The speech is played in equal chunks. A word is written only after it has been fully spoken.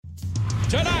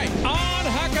Tonight on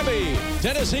Huckabee,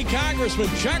 Tennessee Congressman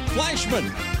Chuck Fleischman,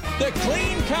 the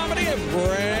clean comedy of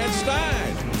Brad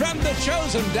Stein, from The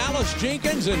Chosen Dallas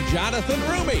Jenkins and Jonathan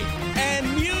Roumie,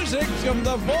 and music from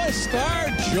the voice star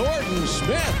Jordan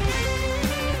Smith.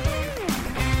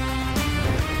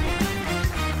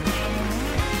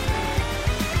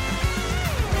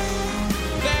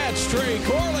 That's Trey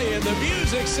Corley in the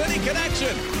Music City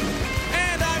Connection.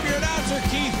 And I'm your announcer,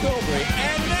 Keith Bilbrey.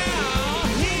 And now,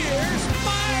 here's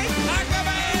Mike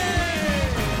Huckabee!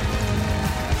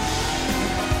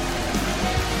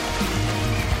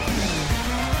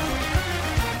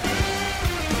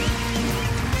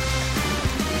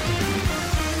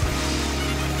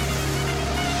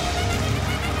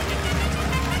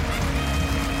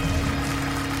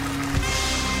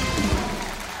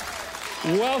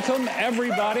 Welcome,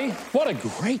 everybody. What a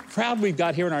great crowd we've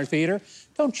got here in our theater.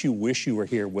 Don't you wish you were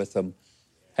here with them?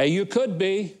 Hey, you could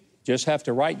be. Just have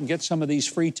to write and get some of these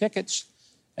free tickets,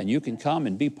 and you can come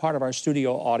and be part of our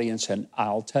studio audience, and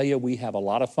I'll tell you, we have a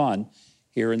lot of fun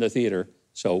here in the theater,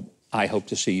 so I hope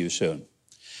to see you soon.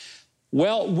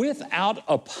 Well, without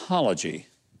apology,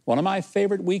 one of my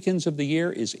favorite weekends of the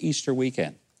year is Easter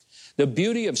weekend. The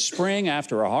beauty of spring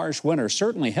after a harsh winter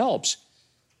certainly helps,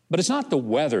 but it's not the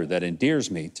weather that endears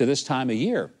me to this time of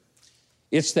year.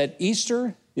 It's that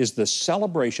Easter is the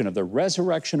celebration of the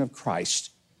resurrection of Christ,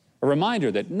 a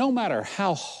reminder that no matter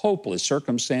how hopeless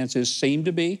circumstances seem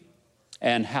to be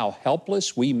and how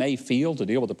helpless we may feel to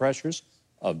deal with the pressures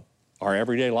of our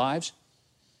everyday lives,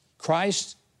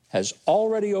 Christ has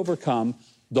already overcome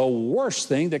the worst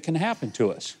thing that can happen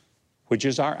to us, which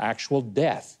is our actual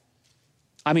death.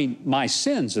 I mean, my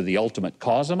sins are the ultimate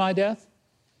cause of my death,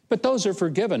 but those are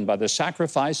forgiven by the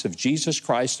sacrifice of Jesus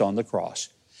Christ on the cross.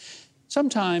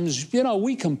 Sometimes,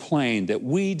 we complain that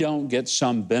we don't get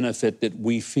some benefit that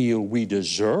we feel we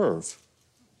deserve.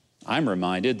 I'm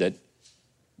reminded that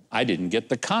I didn't get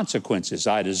the consequences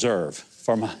I deserve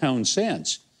for my own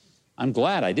sins. I'm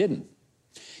glad I didn't.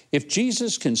 If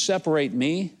Jesus can separate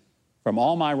me from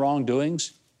all my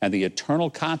wrongdoings and the eternal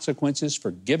consequences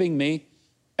for giving me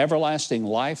everlasting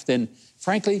life, then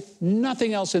frankly,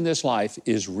 nothing else in this life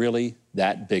is really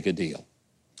that big a deal.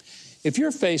 If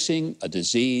you're facing a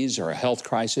disease or a health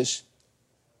crisis,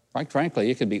 quite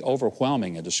frankly, it can be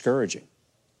overwhelming and discouraging.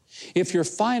 If your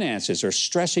finances are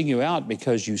stressing you out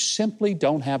because you simply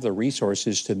don't have the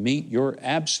resources to meet your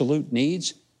absolute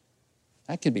needs,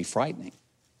 that can be frightening.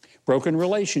 Broken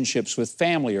relationships with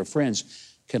family or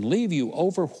friends can leave you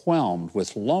overwhelmed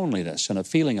with loneliness and a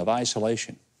feeling of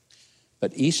isolation.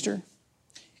 But Easter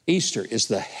is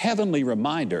the heavenly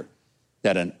reminder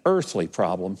that an earthly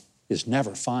problem is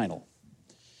never final.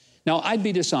 Now, I'd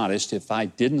be dishonest if I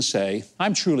didn't say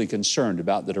I'm truly concerned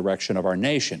about the direction of our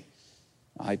nation.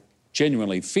 I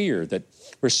genuinely fear that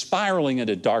we're spiraling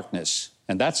into darkness,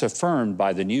 and that's affirmed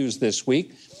by the news this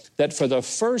week that for the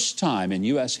first time in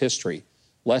U.S. history,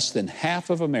 less than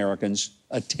half of Americans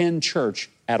attend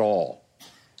church at all.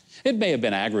 It may have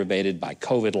been aggravated by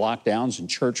COVID lockdowns and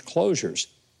church closures,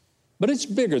 but it's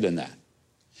bigger than that.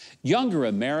 Younger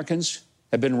Americans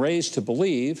have been raised to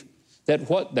believe that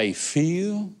what they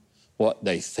feel, what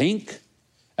they think,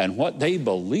 and what they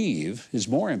believe is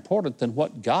more important than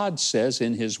what God says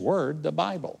in His Word, the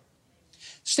Bible.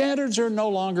 Standards are no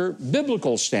longer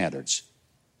biblical standards,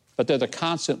 but they're the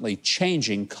constantly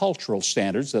changing cultural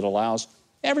standards that allows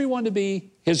everyone to be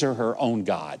his or her own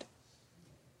God.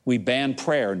 We ban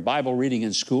prayer and Bible reading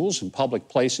in schools and public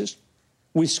places.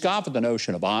 We scoff at the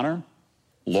notion of honor,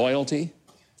 loyalty,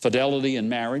 fidelity in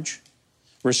marriage,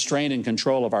 restraint and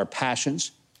control of our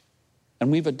passions, and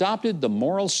we've adopted the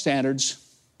moral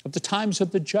standards of the times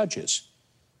of the judges,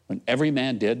 when every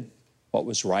man did what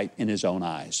was right in his own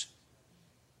eyes.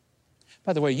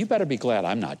 By the way, you better be glad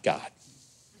I'm not God.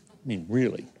 I mean,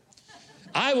 really.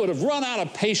 I would have run out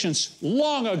of patience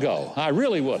long ago. I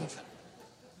really would have.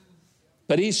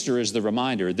 But Easter is the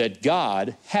reminder that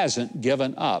God hasn't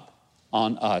given up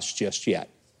on us just yet.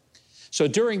 So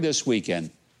during this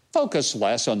weekend, focus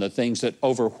less on the things that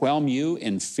overwhelm you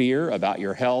in fear about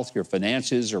your health, your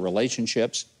finances, or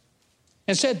relationships.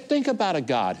 Instead, think about a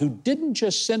God who didn't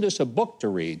just send us a book to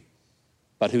read,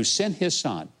 but who sent His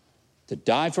Son to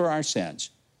die for our sins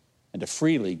and to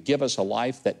freely give us a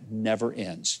life that never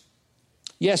ends.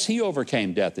 Yes, He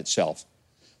overcame death itself,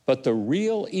 but the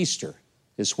real Easter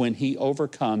is when He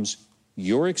overcomes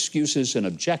your excuses and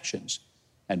objections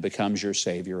and becomes your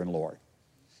Savior and Lord.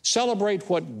 Celebrate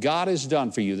what God has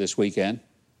done for you this weekend.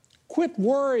 Quit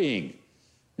worrying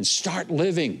and start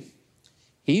living.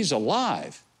 He's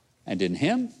alive, and in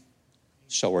Him,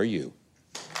 so are you.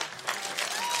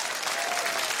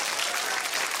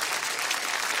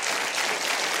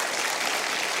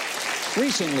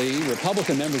 Recently,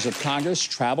 Republican members of Congress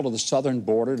traveled to the southern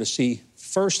border to see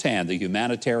firsthand the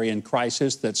humanitarian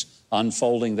crisis that's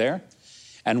unfolding there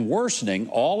and worsening,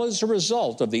 all as a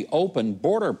result of the open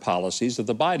border policies of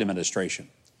the Biden administration.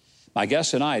 My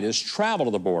guest tonight has traveled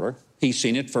to the border. He's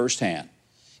seen it firsthand.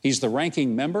 He's the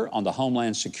ranking member on the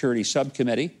Homeland Security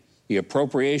Subcommittee, the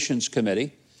Appropriations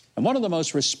Committee, and one of the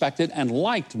most respected and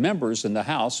liked members in the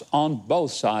House on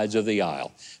both sides of the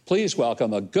aisle. Please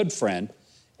welcome a good friend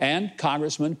and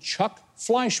Congressman Chuck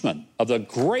Fleischmann of the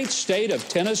great state of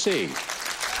Tennessee.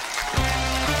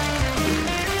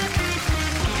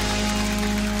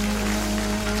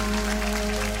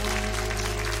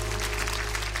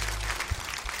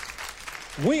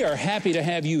 We are happy to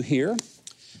have you here.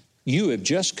 You have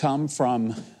just come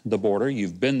from the border.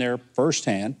 You've been there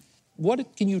firsthand.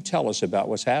 What can you tell us about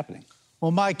what's happening? Well,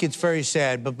 Mike, it's very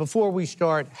sad. But before we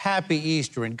start, happy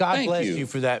Easter, and God bless you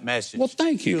for that message. Well,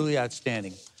 thank you. Truly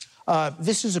outstanding.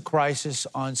 This is a crisis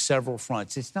on several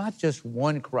fronts. It's not just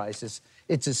one crisis.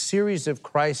 It's a series of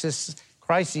crises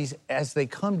as they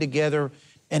come together,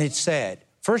 and it's sad.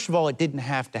 First of all, it didn't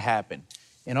have to happen.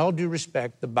 In all due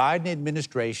respect, the Biden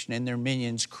administration and their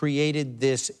minions created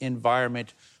this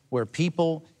environment where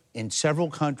people in several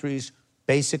countries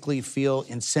basically feel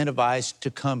incentivized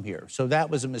to come here. So that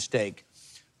was a mistake.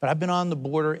 But I've been on the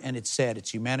border, and it's sad.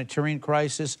 It's a humanitarian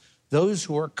crisis. Those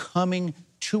who are coming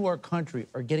to our country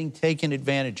are getting taken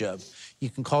advantage of. You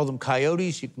can call them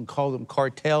coyotes. You can call them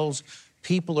cartels.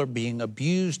 People are being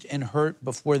abused and hurt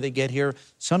before they get here,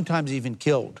 sometimes even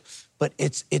killed. But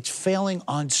it's failing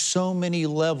on so many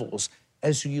levels.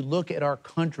 As you look at our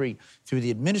country through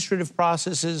the administrative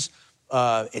processes,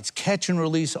 it's catch and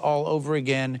release all over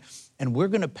again. And we're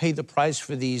going to pay the price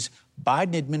for these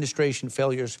Biden administration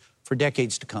failures for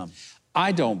decades to come.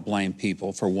 I don't blame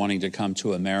people for wanting to come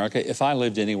to America. If I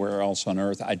lived anywhere else on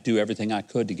earth, I'd do everything I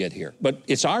could to get here. But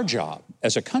it's our job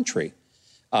as a country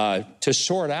to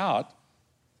sort out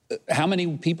how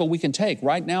many people we can take.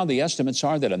 Right now, the estimates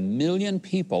are that 1 million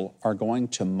people are going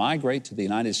to migrate to the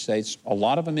United States, a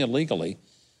lot of them illegally.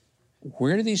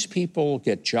 Where do these people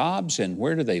get jobs, and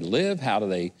where do they live? How do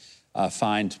they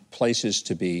find places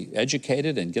to be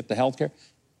educated and get the health care?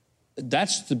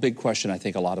 That's the big question I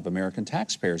think a lot of American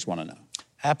taxpayers want to know.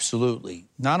 Absolutely.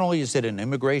 Not only is it an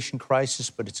immigration crisis,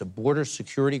 but it's a border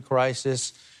security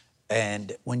crisis.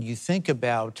 And when you think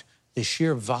about the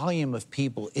sheer volume of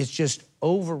people, it's just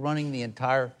overrunning the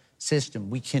entire system.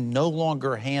 We can no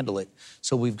longer handle it.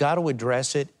 So we've got to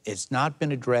address it. It's not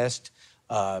been addressed.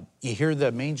 You hear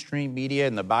the mainstream media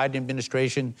and the Biden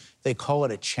administration, they call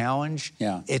it a challenge.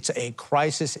 Yeah. It's a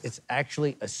crisis. It's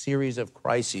actually a series of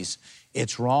crises.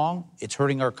 It's wrong. It's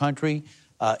hurting our country.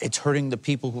 It's hurting the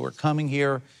people who are coming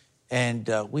here. And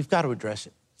we've got to address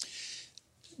it.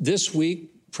 This week,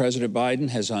 President Biden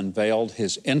has unveiled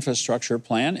his infrastructure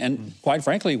plan. And quite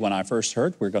frankly, when I first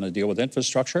heard we're going to deal with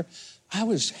infrastructure, I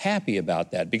was happy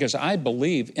about that because I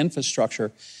believe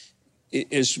infrastructure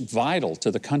is vital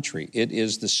to the country. It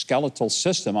is the skeletal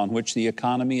system on which the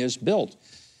economy is built.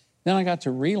 Then I got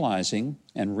to realizing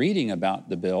and reading about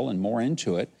the bill and more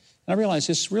into it, and I realized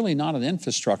it's really not an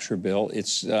infrastructure bill.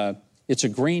 It's a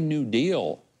Green New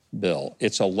Deal bill.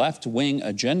 It's a left-wing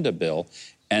agenda bill,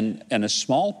 and a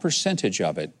small percentage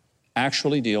of it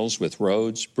actually deals with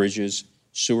roads, bridges,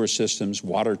 sewer systems,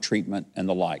 water treatment, and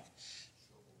the like.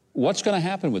 What's going to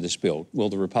happen with this bill? Will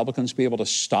the Republicans be able to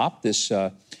stop this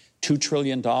 $2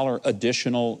 trillion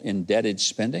additional indebted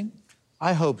spending?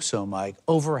 I hope so, Mike.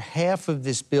 Over half of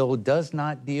this bill does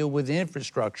not deal with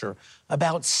infrastructure.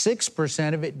 About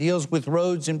 6% of it deals with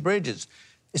roads and bridges.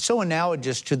 It's so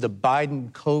analogous to the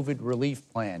Biden COVID relief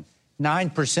plan.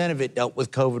 9% of it dealt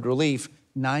with COVID relief,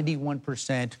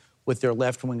 91% with their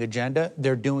left-wing agenda.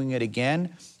 They're doing it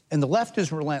again. And the left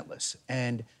is relentless.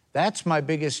 And that's my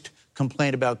biggest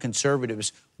complaint about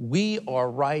conservatives. We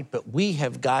are right, but we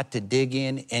have got to dig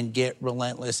in and get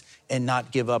relentless and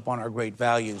not give up on our great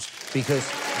values because...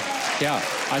 Yeah,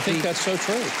 I think that's so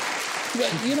true.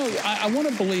 But, you know, I want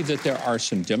to believe that there are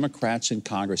some Democrats in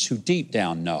Congress who deep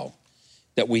down know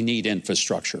that we need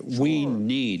infrastructure. Sure. We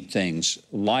need things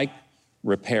like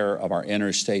repair of our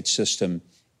interstate system,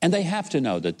 and they have to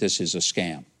know that this is a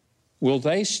scam. Will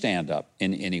they stand up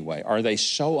in any way? Are they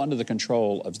so under the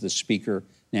control of the Speaker,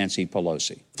 Nancy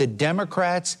Pelosi? The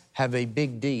Democrats have a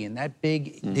big D, and that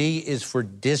big D is for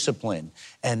discipline.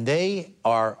 And they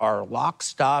are lock,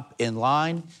 stop, in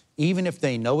line. Even if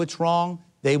they know it's wrong,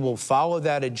 they will follow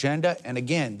that agenda. And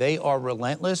again, they are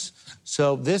relentless.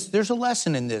 So there's a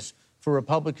lesson in this for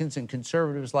Republicans and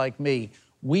conservatives like me.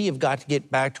 We have got to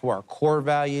get back to our core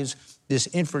values. This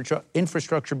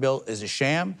infrastructure bill is a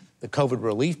sham. The COVID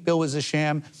relief bill was a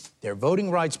sham. Their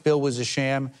voting rights bill was a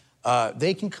sham.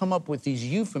 They can come up with these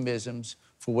euphemisms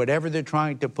for whatever they're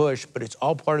trying to push, but it's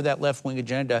all part of that left-wing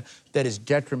agenda that is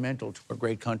detrimental to our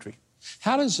great country.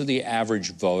 How does the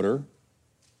average voter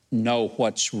know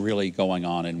what's really going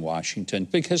on in Washington?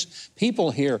 Because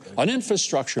people hear an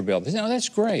infrastructure bill, they say, oh, that's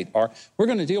great, or we're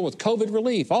going to deal with COVID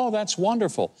relief, oh, that's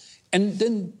wonderful. And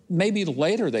then maybe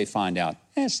later they find out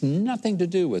it has nothing to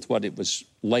do with what it was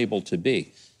labeled to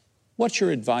be. What's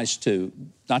your advice to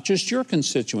not just your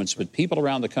constituents, but people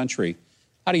around the country?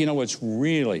 How do you know what's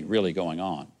really, really going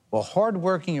on? Well,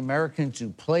 hardworking Americans who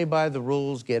play by the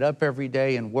rules, get up every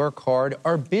day and work hard,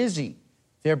 are busy.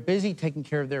 They're busy taking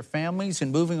care of their families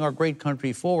and moving our great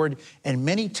country forward. And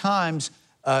many times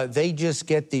they just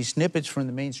get these snippets from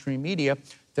the mainstream media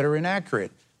that are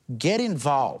inaccurate. Get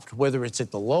involved, whether it's at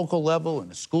the local level,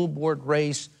 in a school board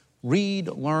race. Read,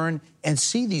 learn, and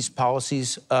see these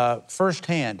policies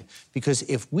firsthand. Because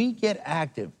if we get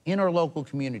active in our local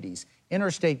communities, in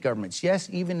our state governments, yes,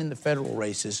 even in the federal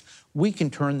races, we can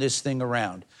turn this thing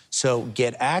around. So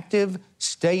get active,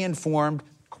 stay informed,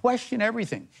 question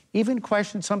everything, even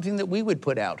question something that we would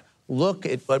put out. Look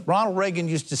at what Ronald Reagan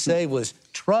used to say was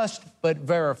trust but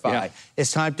verify. Yeah.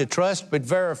 It's time to trust but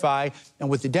verify. And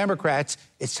with the Democrats,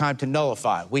 it's time to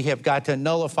nullify. We have got to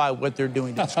nullify what they're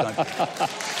doing to this country.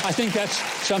 I think that's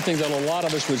something that a lot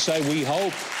of us would say. We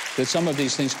hope that some of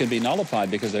these things can be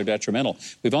nullified because they're detrimental.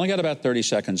 We've only got about 30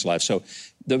 seconds left. So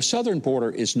the southern border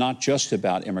is not just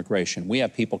about immigration. We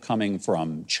have people coming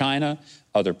from China,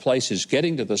 other places,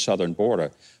 getting to the southern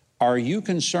border. Are you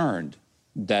concerned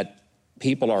that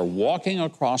people are walking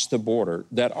across the border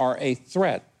that are a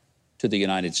threat to the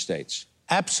United States?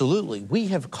 Absolutely. We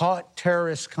have caught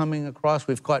terrorists coming across.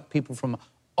 We've caught people from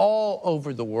all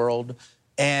over the world.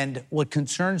 And what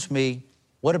concerns me,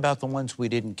 what about the ones we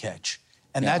didn't catch?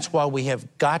 And that's why we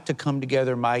have got to come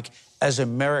together, Mike, as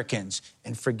Americans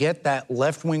and forget that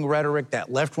left-wing rhetoric,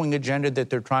 that left-wing agenda that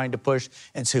they're trying to push,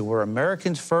 and say we're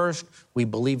Americans first, we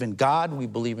believe in God, we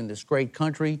believe in this great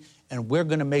country, and we're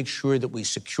going to make sure that we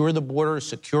secure the border,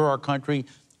 secure our country,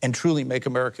 and truly make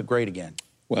America great again.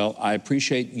 Well, I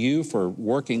appreciate you for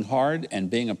working hard and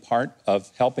being a part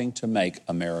of helping to make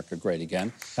America great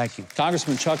again. Thank you.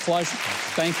 Congressman Chuck Fleischmann,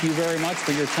 thank you very much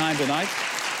for your time tonight.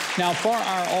 Now, for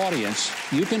our audience,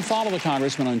 you can follow the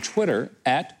Congressman on Twitter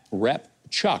at Rep.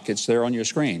 Chuck. It's there on your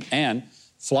screen. And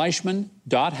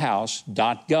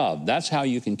fleischmann.house.gov. That's how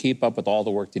you can keep up with all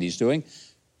the work that he's doing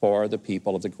for the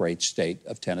people of the great state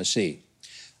of Tennessee.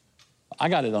 I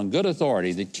got it on good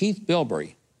authority that Keith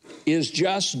Bilbrey is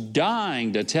just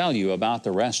dying to tell you about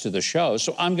the rest of the show,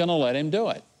 so I'm going to let him do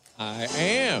it. I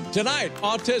am. Tonight,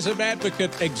 autism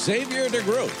advocate Xavier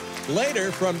DeGroot.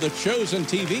 Later, from the Chosen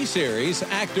TV series,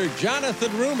 actor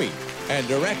Jonathan Roumie and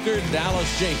director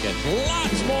Dallas Jenkins.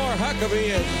 Lots more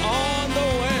Huckabee is on the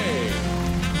way.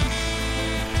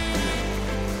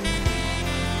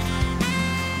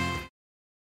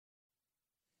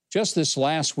 Just this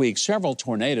last week, several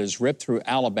tornadoes ripped through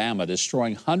Alabama,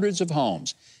 destroying hundreds of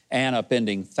homes and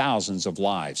upending thousands of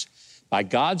lives. By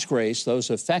God's grace, those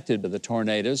affected by the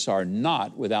tornadoes are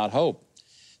not without hope.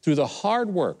 Through the hard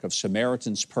work of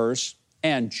Samaritan's Purse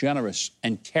and generous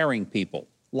and caring people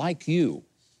like you,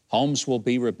 homes will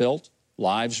be rebuilt,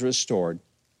 lives restored,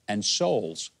 and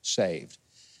souls saved.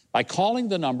 By calling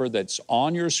the number that's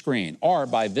on your screen or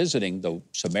by visiting the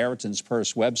Samaritan's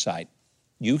Purse website,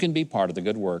 you can be part of the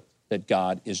good work that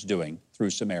God is doing through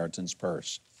Samaritan's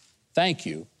Purse. Thank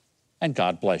you, and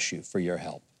God bless you for your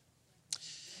help.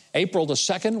 April the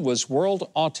 2nd was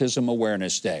World Autism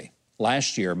Awareness Day.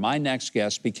 Last year, my next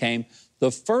guest became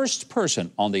the first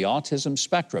person on the autism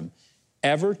spectrum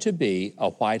ever to be a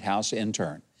White House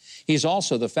intern. He's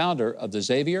also the founder of the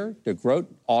Xavier DeGroot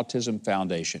Autism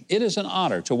Foundation. It is an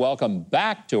honor to welcome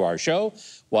back to our show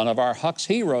one of our Huck's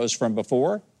heroes from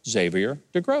before, Xavier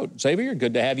DeGroot. Xavier,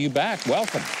 good to have you back.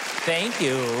 Welcome. Thank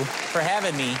you for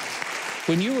having me.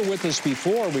 When you were with us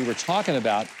before, we were talking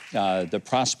about the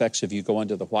prospects of you going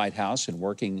to the White House and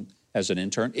working as an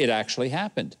intern. It actually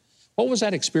happened. What was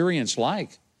that experience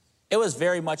like? It was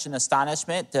very much an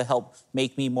astonishment to help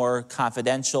make me more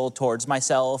confidential towards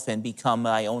myself and become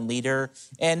my own leader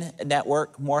and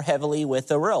network more heavily with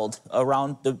the world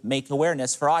around to make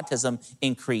awareness for autism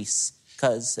increase,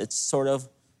 because it's sort of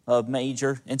a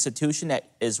major institution that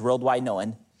is worldwide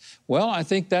known. Well, I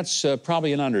think that's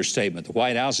probably an understatement. The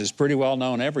White House is pretty well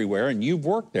known everywhere, and you've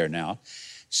worked there now.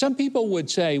 Some people would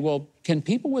say, well, can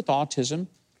people with autism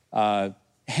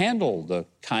handle the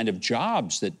kind of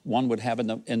jobs that one would have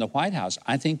in the White House?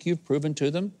 I think you've proven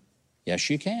to them, yes,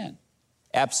 you can.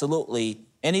 Absolutely.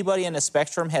 Anybody on the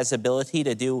spectrum has the ability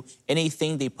to do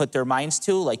anything they put their minds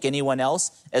to, like anyone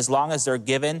else, as long as they're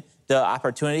given the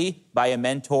opportunity by a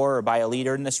mentor or by a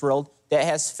leader in this world that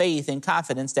has faith and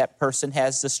confidence that person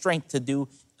has the strength to do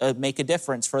make a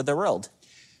difference for the world.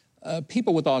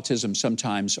 People with autism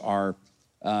sometimes are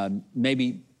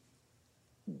maybe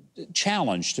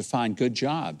challenged to find good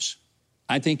jobs.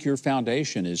 I think your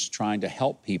foundation is trying to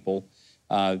help people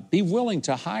be willing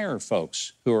to hire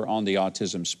folks who are on the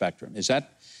autism spectrum. Is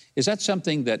that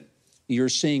something that you're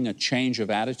seeing a change of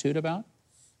attitude about?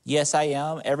 Yes, I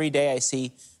am. Every day I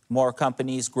see more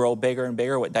companies grow bigger and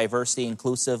bigger with diversity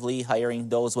inclusively, hiring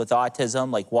those with autism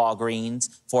like Walgreens,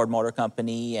 Ford Motor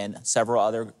Company, and several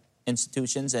other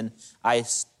institutions. And I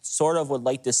sort of would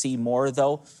like to see more,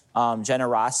 though,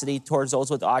 generosity towards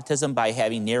those with autism by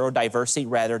having narrow diversity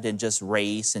rather than just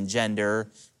race and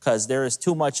gender, because there is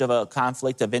too much of a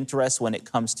conflict of interest when it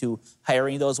comes to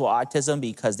hiring those with autism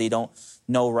because they don't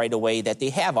know right away that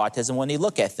they have autism when they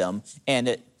look at them. And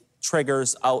it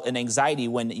triggers out an anxiety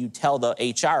when you tell the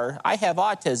HR, I have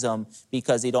autism,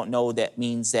 because they don't know that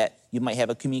means that you might have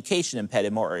a communication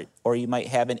impediment or you might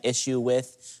have an issue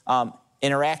with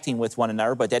interacting with one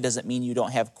another, but that doesn't mean you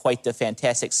don't have quite the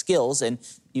fantastic skills, and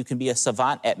you can be a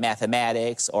savant at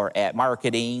mathematics or at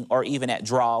marketing or even at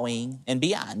drawing and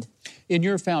beyond. In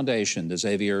your foundation, the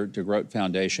Xavier DeGroat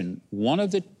Foundation, one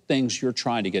of the things you're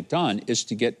trying to get done is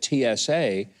to get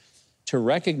TSA to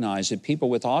recognize that people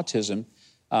with autism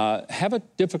have a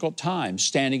difficult time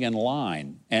standing in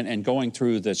line and going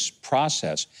through this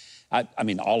process. I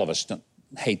mean, all of us don't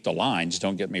hate the lines,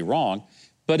 don't get me wrong,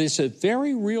 but it's a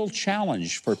very real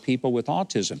challenge for people with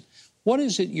autism. What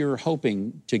is it you're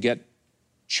hoping to get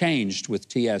changed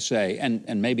with TSA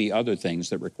and maybe other things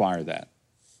that require that?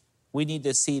 We need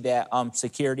to see that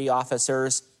security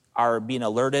officers are being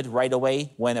alerted right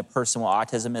away when a person with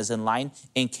autism is in line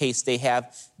in case they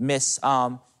have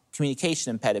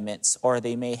communication impediments, or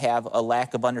they may have a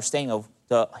lack of understanding of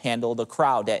to handle the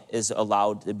crowd that is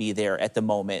allowed to be there at the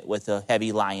moment with the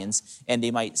heavy lines. And they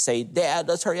might say, Dad,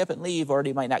 let's hurry up and leave, or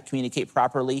they might not communicate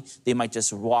properly. They might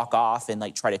just walk off and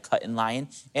like try to cut in line.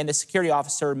 And the security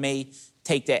officer may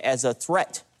take that as a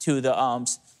threat to the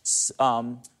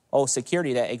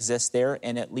security that exists there,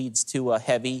 and it leads to a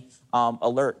heavy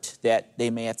alert that they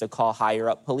may have to call higher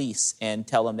up police and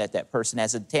tell them that that person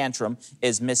has a tantrum,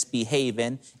 is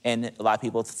misbehaving, and a lot of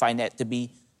people find that to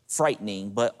be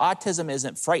frightening. But autism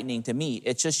isn't frightening to me.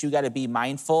 It's just you got to be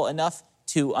mindful enough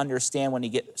to understand when you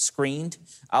get screened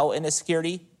out in the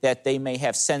security that they may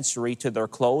have sensory to their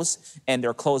clothes, and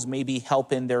their clothes may be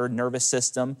helping their nervous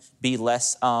system be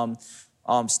less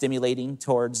stimulating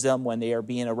towards them when they are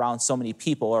being around so many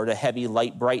people, or the heavy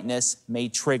light brightness may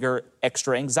trigger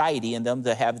extra anxiety in them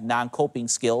to have non-coping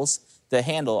skills to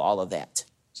handle all of that.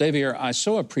 Xavier, I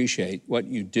so appreciate what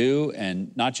you do,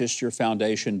 and not just your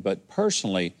foundation, but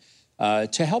personally,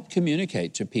 to help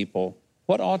communicate to people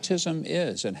what autism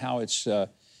is and how it's a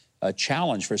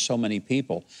challenge for so many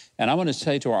people. And I want to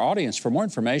say to our audience, for more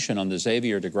information on the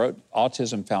Xavier DeGroat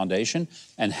Autism Foundation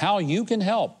and how you can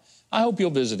help, I hope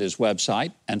you'll visit his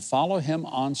website and follow him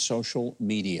on social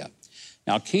media.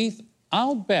 Now, Keith,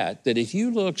 I'll bet that if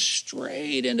you look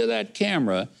straight into that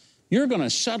camera, you're going to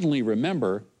suddenly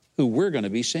remember who we're going to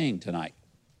be seeing tonight.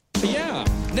 Yeah.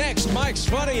 Next, Mike's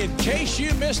Funny in Case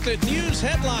You Missed It News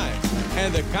Headlines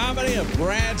and the comedy of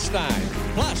Brad Stein.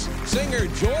 Plus, singer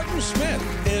Jordan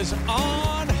Smith is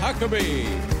on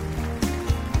Huckabee.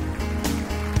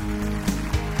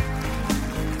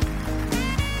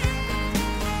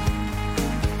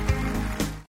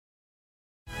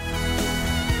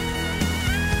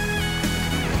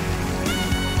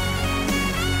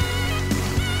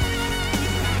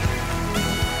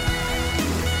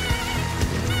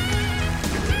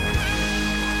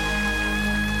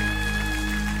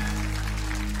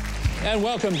 And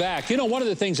welcome back. You know, one of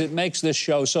the things that makes this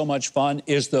show so much fun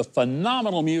is the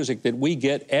phenomenal music that we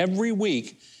get every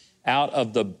week out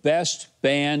of the best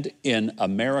band in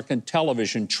American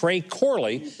television, Trey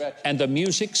Corley and the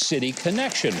Music City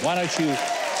Connection. Why don't you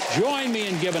join me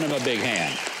in giving them a big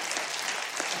hand?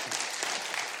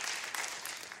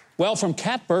 Well, from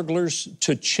cat burglars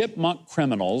to chipmunk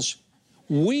criminals,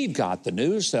 we've got the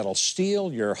news that'll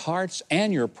steal your hearts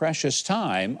and your precious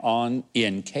time on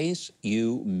In Case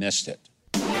You Missed It.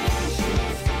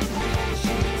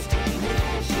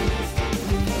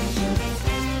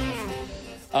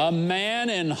 A man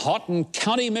in Houghton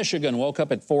County, Michigan woke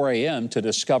up at 4 a.m. to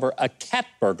discover a cat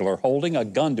burglar holding a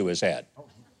gun to his head.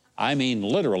 I mean,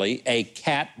 literally, a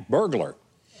cat burglar.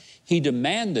 He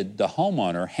demanded the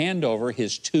homeowner hand over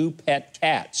his 2 pet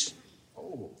cats.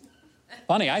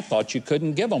 Funny, I thought you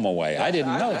couldn't give them away. I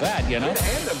didn't know that, you know?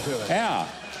 Hand them to him. Yeah.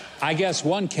 I guess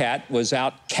one cat was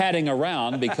out catting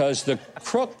around because the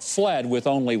crook fled with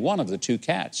only one of the two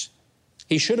cats.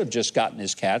 He should have just gotten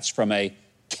his cats from a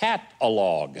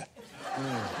cat-a-log.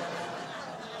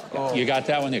 Oh. You got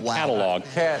that one? A catalog.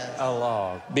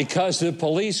 Cat-a-log. Because the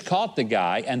police caught the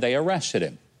guy and they arrested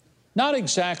him. Not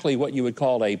exactly what you would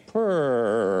call a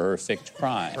perfect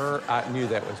crime. I knew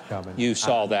that was coming. You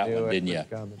saw that one, didn't you?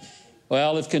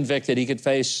 Well, if convicted, he could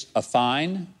face a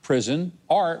fine, prison,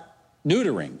 or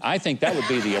neutering. I think that would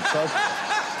be the appropriate.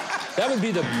 That would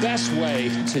be the best way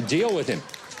to deal with him.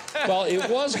 Well, it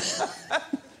was.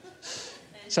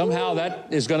 Somehow that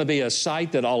is going to be a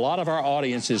sight that a lot of our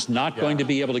audience is not going to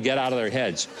be able to get out of their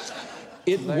heads.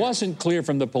 It wasn't clear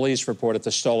from the police report if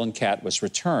the stolen cat was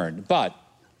returned, but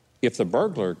if the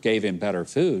burglar gave him better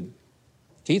food,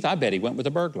 Keith, I bet he went with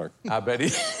the burglar. I bet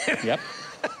he. Yep.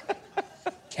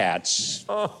 Cats.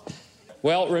 Oh.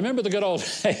 Well, remember the good old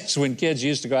days when kids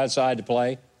used to go outside to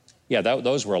play? Yeah,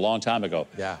 those were a long time ago.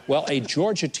 Yeah. Well, a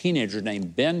Georgia teenager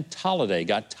named Ben Tolliday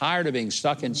got tired of being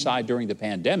stuck inside during the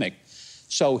pandemic,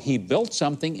 so he built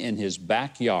something in his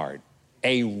backyard,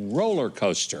 a roller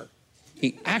coaster.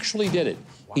 He actually did it.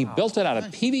 Wow. He built it out of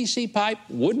PVC pipe,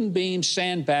 wooden beams,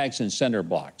 sandbags, and cinder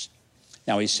blocks.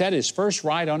 Now, he said his first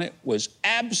ride on it was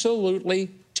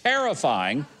absolutely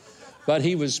terrifying, but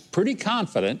he was pretty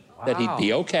confident that he'd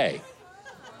be okay.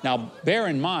 Now, bear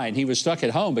in mind, he was stuck at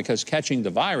home because catching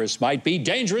the virus might be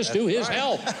dangerous to his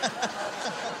health.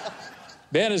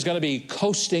 Ben is going to be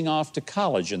coasting off to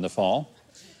college in the fall.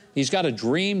 He's got a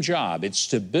dream job. It's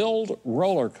to build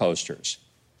roller coasters.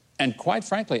 And quite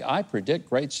frankly, I predict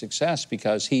great success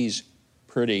because he's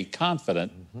pretty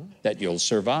confident that you'll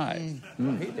survive.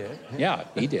 He did. Yeah,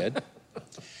 he did.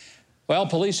 Well,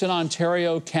 police in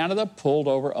Ontario, Canada, pulled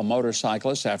over a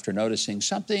motorcyclist after noticing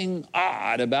something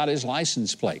odd about his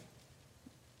license plate.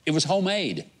 It was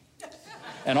homemade.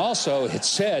 And also, it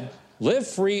said, "Live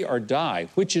free or die,"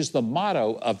 which is the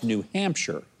motto of New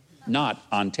Hampshire, not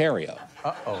Ontario.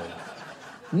 Uh-oh.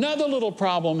 Another little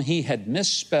problem, he had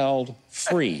misspelled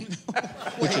free,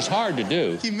 which is hard to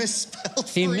do. He misspelled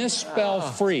free? He misspelled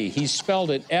free. He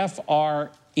spelled it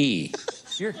F-R-E.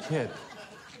 You're kidding.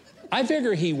 I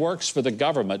figure he works for the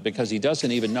government because he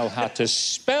doesn't even know how to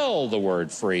spell the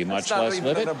word free, much less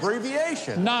live it. An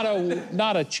abbreviation. Not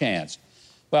a chance.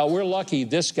 Well, we're lucky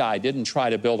this guy didn't try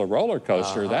to build a roller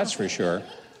coaster, that's for sure.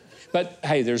 But,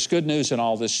 hey, there's good news in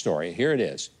all this story. Here it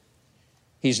is.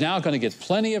 He's now going to get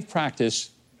plenty of practice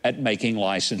at making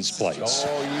license plates.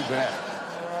 Oh, you bet.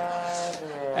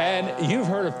 And you've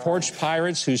heard of porch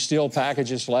pirates who steal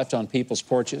packages left on people's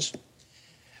porches?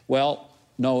 Well,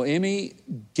 Noemi,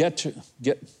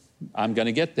 I'm going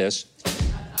to get this.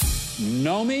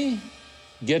 Noemi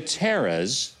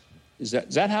Gutierrez, is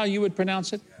that how you would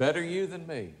pronounce it? Better you than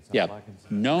me. Yeah,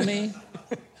 Noemi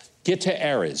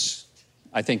Gutierrez.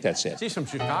 I think that's it. She's from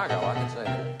Chicago, I can say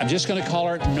that. I'm just going to call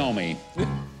her Nomi.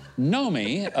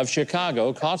 Nomi of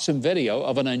Chicago caught some video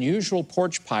of an unusual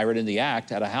porch pirate in the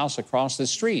act at a house across the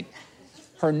street.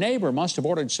 Her neighbor must have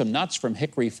ordered some nuts from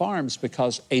Hickory Farms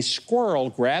because a squirrel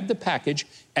grabbed the package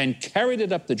and carried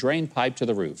it up the drain pipe to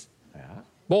the roof. Yeah.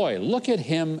 Boy, look at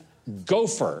him go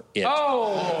for it.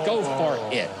 Oh! Go for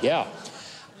it, yeah.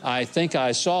 I think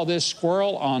I saw this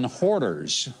squirrel on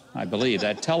Hoarders, I believe,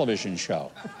 that television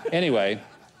show. Anyway,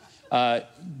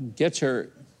 gets her,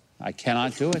 I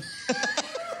cannot do it.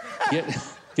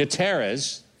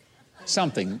 Gutierrez,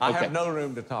 something. I okay. have no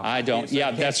room to talk. I don't,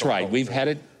 yeah, that's right. We've had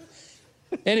it.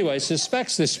 Anyway,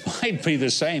 suspects this might be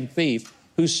the same thief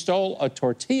who stole a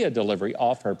tortilla delivery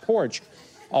off her porch,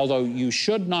 although you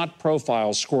should not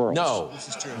profile squirrels. No, this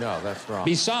is true. No, that's wrong.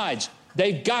 Besides,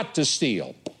 they've got to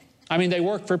steal. I mean, they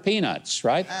work for peanuts,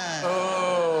 right?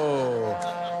 Oh.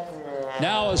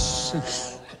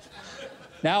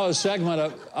 Now a segment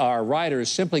of our writers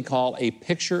simply call "A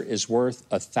Picture is Worth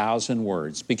 1,000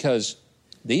 Words" because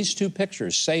these two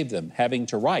pictures saved them having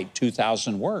to write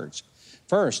 2,000 words.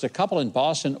 First, a couple in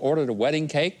Boston ordered a wedding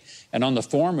cake, and on the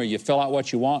form where you fill out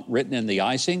what you want written in the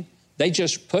icing, they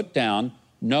just put down,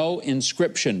 "No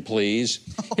inscription, please."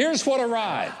 Here's what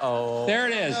arrived. Oh. There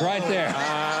it is, right there.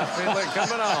 I feel it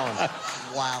coming on.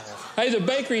 Wow. Hey, the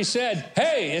bakery said,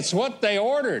 "Hey, it's what they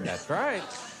ordered." That's right.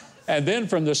 And then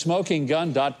from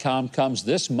thesmokinggun.com comes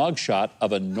this mugshot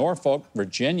of a Norfolk,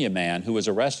 Virginia man who was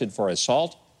arrested for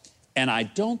assault, and I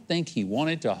don't think he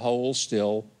wanted to hold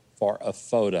still for a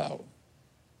photo.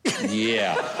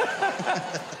 Yeah.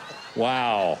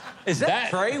 Wow. Is that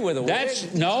Trey with a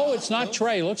wig? No, it's not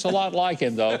Trey. Looks a lot like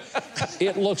him, though.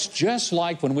 It looks just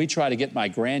like when we try to get my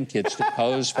grandkids to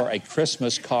pose for a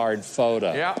Christmas card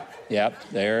photo. Yeah. Yep,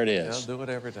 there it is. They'll do it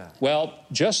every time. Well,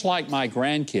 just like my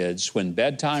grandkids, when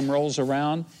bedtime rolls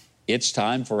around, it's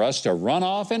time for us to run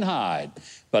off and hide.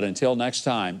 But until next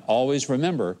time, always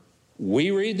remember, we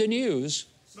read the news.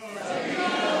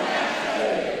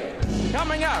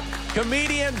 Coming up,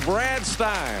 comedian Brad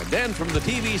Stein. Then from the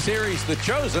TV series The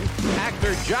Chosen,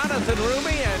 actor Jonathan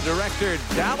Roumie and director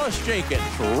Dallas Jenkins,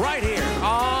 right here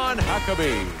on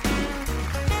Huckabee.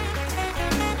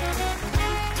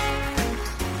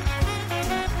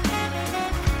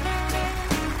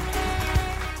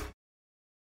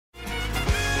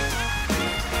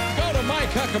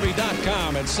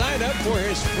 MikeHuckabee.com and sign up for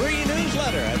his free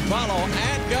newsletter and follow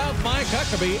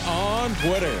 @GovMikeHuckabee on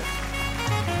Twitter.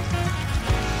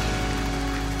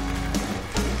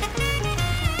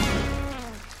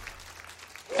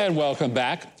 And welcome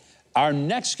back. Our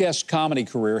next guest's comedy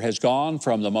career has gone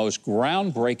from the most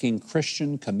groundbreaking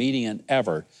Christian comedian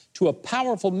ever to a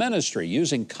powerful ministry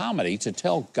using comedy to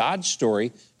tell God's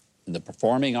story in the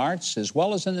performing arts as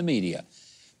well as in the media.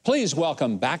 Please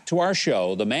welcome back to our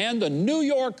show the man the New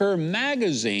Yorker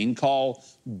magazine called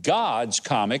God's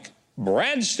comic,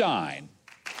 Brad Stein.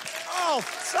 Oh,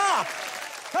 stop!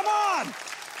 Come on!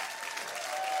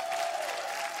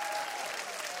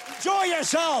 Enjoy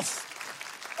yourself!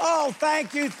 Oh,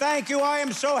 thank you, thank you. I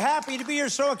am so happy to be here,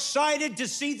 so excited to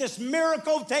see this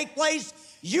miracle take place.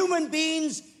 Human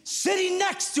beings sitting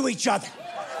next to each other.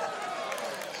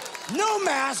 No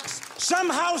masks,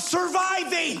 somehow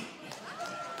surviving.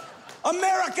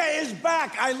 America is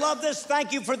back. I love this.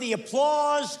 Thank you for the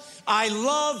applause. I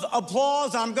love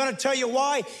applause. I'm going to tell you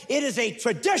why. It is a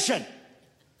tradition,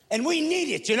 and we need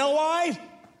it. You know why?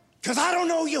 Because I don't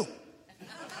know you.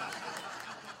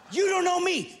 You don't know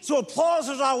me. So applause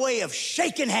is our way of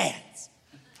shaking hands.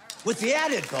 With the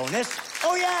added bonus,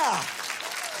 oh yeah,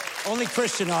 only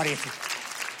Christian audience.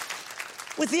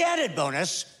 With the added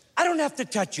bonus, I don't have to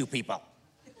touch you people.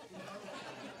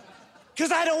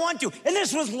 Because I don't want to. And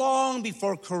this was long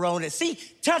before Corona. See,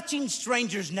 touching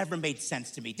strangers never made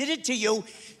sense to me. Did it to you?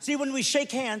 See, when we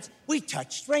shake hands, we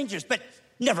touch strangers, but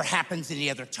never happens any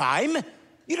other time.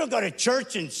 You don't go to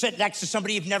church and sit next to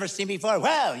somebody you've never seen before.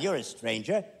 Well, you're a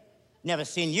stranger. Never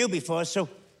seen you before, so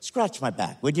scratch my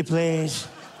back, would you please?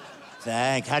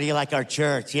 Thanks. How do you like our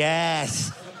church?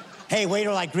 Yes. Hey, wait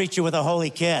till I greet you with a holy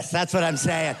kiss. That's what I'm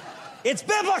saying. It's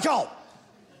biblical.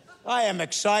 I am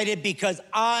excited because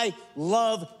I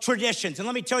love traditions. And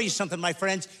let me tell you something, my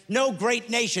friends. No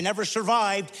great nation ever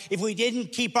survived if we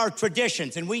didn't keep our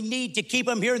traditions. And we need to keep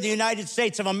them here in the United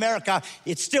States of America.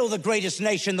 It's still the greatest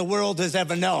nation the world has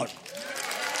ever known.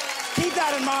 Keep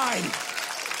that in mind.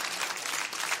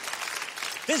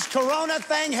 This Corona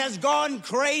thing has gone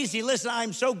crazy. Listen,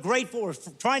 I'm so grateful. We're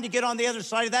trying to get on the other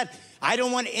side of that. I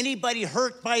don't want anybody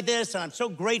hurt by this, and I'm so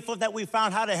grateful that we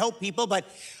found how to help people. But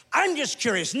I'm just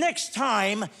curious, next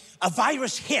time a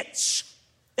virus hits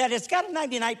that it's got a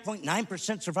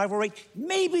 99.9% survival rate,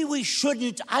 maybe we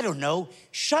shouldn't, I don't know,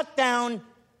 shut down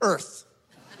Earth.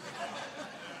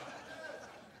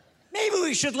 Maybe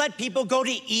we should let people go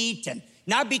to eat and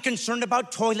not be concerned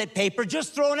about toilet paper,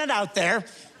 just throwing it out there.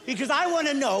 Because I want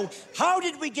to know, how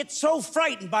did we get so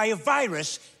frightened by a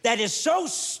virus that is so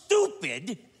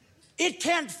stupid, it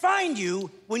can't find you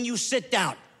when you sit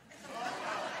down?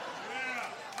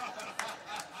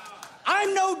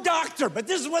 I'm no doctor, but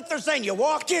this is what they're saying. You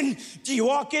walk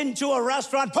into a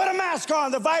restaurant, put a mask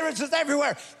on, the virus is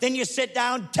everywhere. Then you sit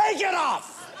down, take it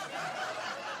off.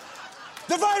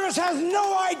 The virus has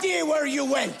no idea where you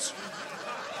went.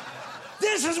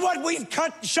 This is what we've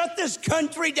shut this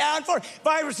country down for.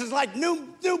 Viruses like new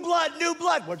blood.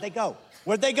 Where'd they go?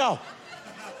 Where'd they go?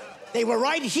 They were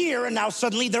right here, and now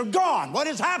suddenly they're gone. What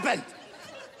has happened?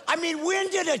 I mean, when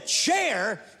did a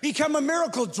chair become a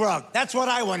miracle drug? That's what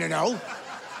I want to know.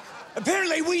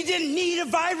 Apparently, we didn't need a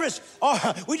virus.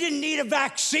 We didn't need a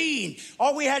vaccine.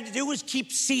 All we had to do was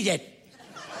keep seated.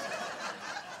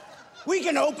 We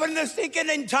can open the thinking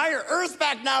entire Earth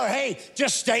back now. Hey,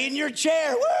 just stay in your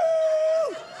chair.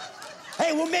 Woo!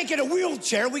 Hey, we'll make it a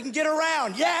wheelchair. We can get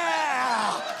around.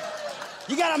 Yeah!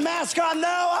 You got a mask on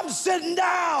now? I'm sitting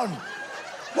down.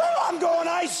 Well, I'm going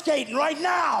ice skating right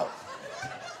now.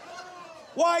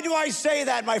 Why do I say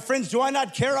that, my friends? Do I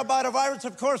not care about a virus?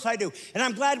 Of course I do. And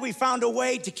I'm glad we found a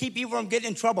way to keep people from getting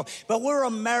in trouble. But we're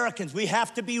Americans. We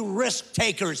have to be risk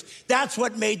takers. That's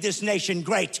what made this nation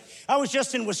great. I was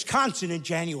just in Wisconsin in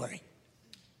January,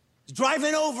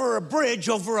 driving over a bridge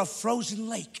over a frozen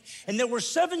lake. And there were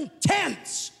 7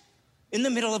 tents in the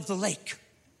middle of the lake.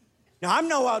 Now, I'm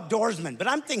no outdoorsman, but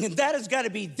I'm thinking that has got to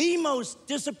be the most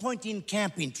disappointing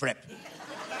camping trip.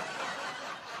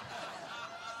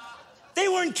 They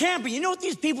weren't camping. You know what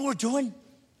these people were doing?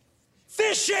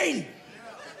 fishing.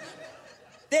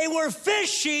 They were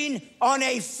fishing on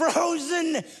a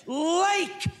frozen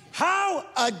lake. How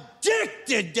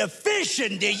addicted to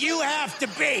fishing do you have to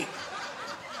be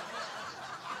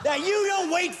that you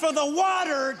don't wait for the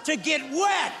water to get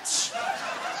wet?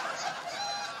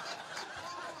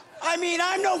 I mean,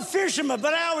 I'm no fisherman,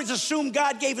 but I always assume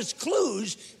God gave us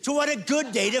clues to what a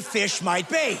good day to fish might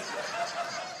be.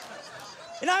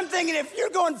 And I'm thinking, if you're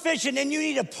going fishing and you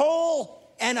need a pole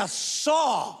and a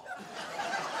saw,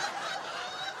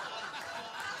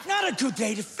 not a good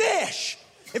day to fish.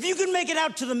 If you can make it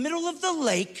out to the middle of the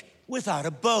lake without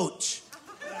a boat,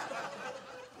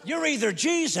 you're either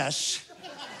Jesus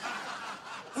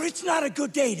or it's not a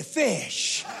good day to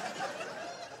fish.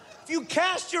 If you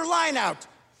cast your line out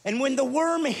and when the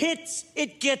worm hits,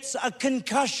 it gets a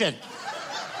concussion,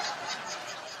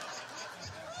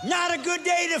 not a good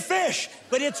day to fish.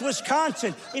 But it's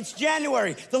Wisconsin, it's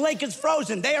January, the lake is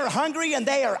frozen, they are hungry and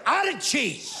they are out of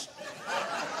cheese.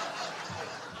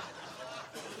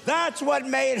 That's what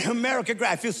made America great.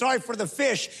 I feel sorry for the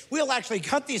fish. We'll actually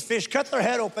cut these fish, cut their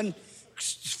head open,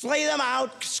 flay them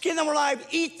out, skin them alive,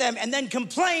 eat them, and then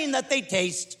complain that they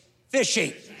taste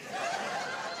fishy.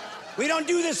 We don't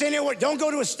do this anywhere. Don't go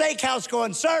to a steakhouse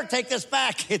going, sir, take this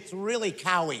back. It's really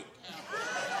cowy.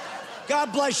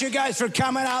 God bless you guys for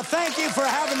coming out. Thank you for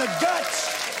having the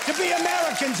guts to be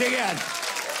Americans again.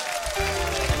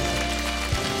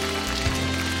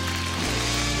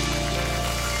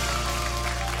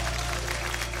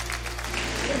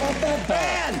 What about that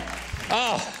band?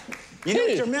 Oh. You know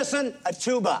what you're missing? A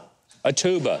tuba. A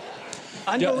tuba.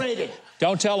 Underrated.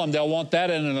 Don't tell them they'll want that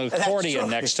in an accordion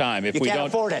next time. If you we can't don't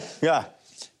afford it. Yeah.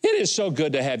 It is so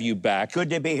good to have you back. Good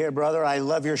to be here, brother. I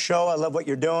love your show. I love what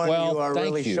you're doing. Well, you are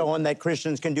really showing that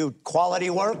Christians can do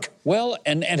quality work. Well,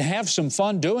 and have some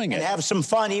fun doing it. And have some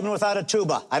fun even without a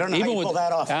tuba. I don't know how you pull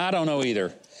that off. I don't know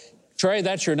either. Trey,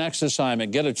 that's your next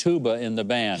assignment. Get a tuba in the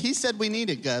band. He said we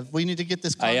need it, Gov. We need to get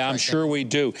this contract. I'm sure we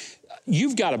do.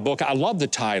 You've got a book. I love the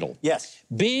title. Yes.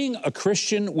 Being a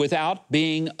Christian Without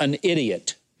Being an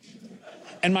Idiot.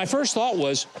 And my first thought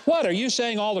was, what, are you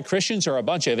saying all the Christians are a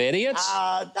bunch of idiots?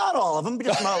 Not all of them, but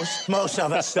just most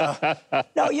of us.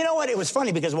 No, you know what? It was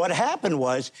funny because what happened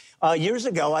was years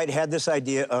ago I'd had this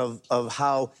idea of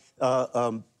how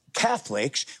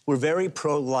Catholics were very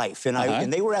pro-life,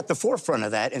 and they were at the forefront of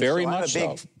that. And very so much I'm a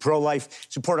big pro-life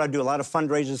supporter. I do a lot of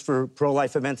fundraisers for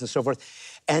pro-life events and so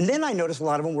forth. And then I noticed a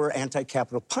lot of them were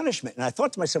anti-capital punishment. And I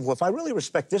thought to myself, well, if I really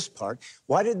respect this part,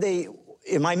 why did they...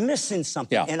 Am I missing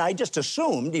something? Yeah. And I just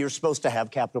assumed you're supposed to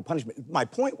have capital punishment. My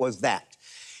point was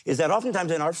is that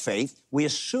oftentimes in our faith, we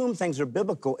assume things are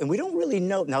biblical, and we don't really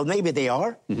know. Now, maybe they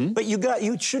are, but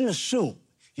you shouldn't assume.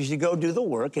 You should go do the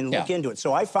work and look into it.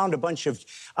 So I found a bunch of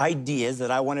ideas that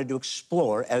I wanted to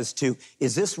explore as to,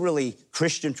 is this really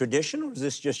Christian tradition, or is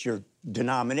this just your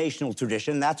denominational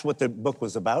tradition? That's what the book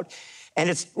was about. And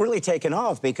it's really taken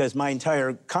off because my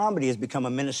entire comedy has become a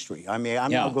ministry. I mean, I'm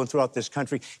now going throughout this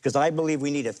country because I believe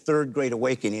we need a third great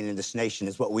awakening in this nation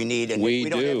is what we need. And if we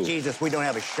don't have Jesus, we don't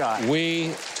have a shot.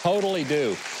 We totally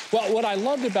do. Well, what I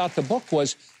loved about the book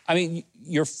was, I mean,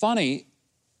 you're funny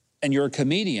and you're a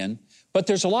comedian, but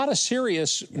there's a lot of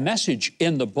serious message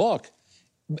in the book.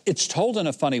 It's told in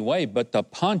a funny way, but the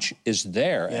punch is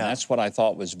there, and that's what I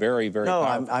thought was very, very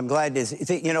powerful. I'm glad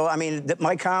you know, I mean,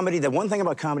 my comedy, the one thing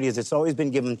about comedy is it's always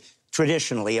been given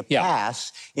traditionally a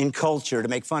pass in culture to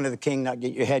make fun of the king, not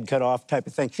get your head cut off type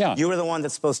of thing. Yeah. You were the one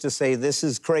that's supposed to say, this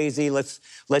is crazy, let's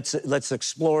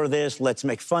explore this, let's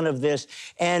make fun of this,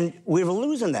 and we're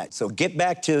losing that. So get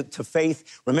back to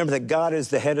faith. Remember that God is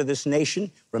the head of this nation.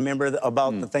 Remember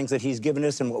about the things that he's given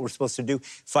us and what we're supposed to do.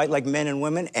 Fight like men and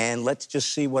women, and let's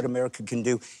just see what America can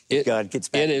do if God gets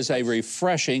back. It is a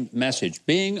refreshing message.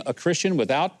 Being a Christian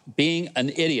Without Being an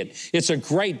Idiot. It's a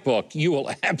great book. You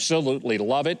will absolutely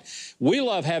love it. We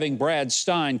love having Brad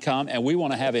Stein come, and we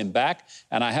want to have him back.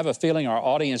 And I have a feeling our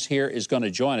audience here is going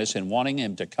to join us in wanting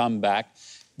him to come back.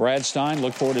 Brad Stein,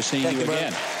 look forward to seeing you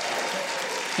again.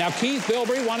 Now, Keith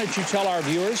Bilbrey, why don't you tell our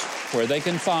viewers where they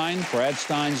can find Brad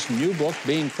Stein's new book,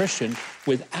 Being Christian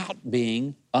Without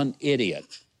Being an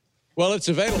Idiot? Well, it's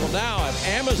available now at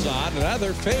Amazon and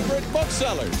other favorite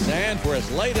booksellers. And for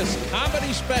his latest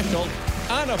comedy special,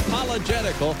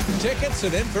 Unapologetical, tickets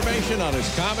and information on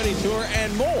his comedy tour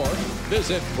and more,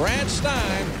 visit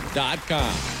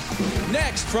bradstein.com.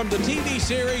 Next, from the TV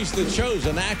series The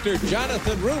Chosen, actor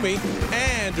Jonathan Roumie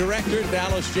and director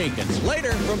Dallas Jenkins.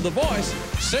 Later, from The Voice,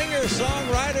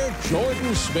 singer-songwriter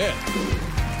Jordan Smith.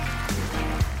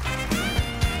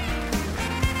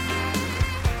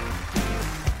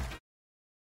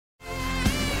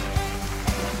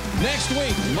 Next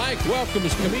week, Mike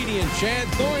welcomes comedian Chad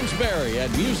Thornsberry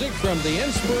and music from the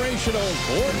inspirational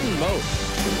Gordon Moat.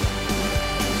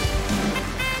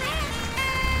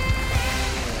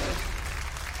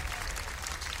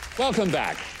 Welcome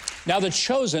back. Now, The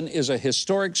Chosen is a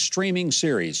historic streaming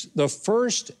series, the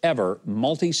first ever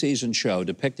multi-season show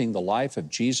depicting the life of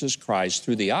Jesus Christ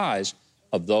through the eyes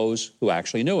of those who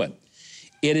actually knew him.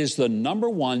 It is the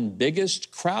 #1 biggest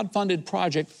crowd-funded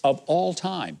project of all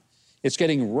time. It's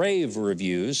getting rave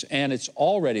reviews, and it's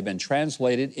already been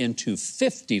translated into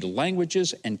 50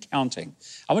 languages and counting.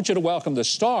 I want you to welcome the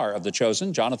star of The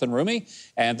Chosen, Jonathan Roumie,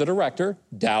 and the director,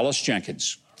 Dallas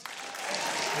Jenkins.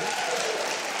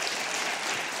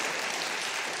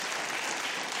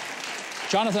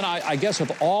 Jonathan, I guess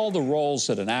of all the roles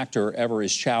that an actor ever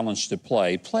is challenged to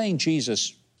play, playing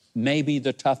Jesus may be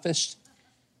the toughest?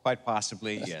 Quite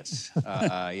possibly, yes.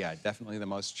 Yeah, definitely the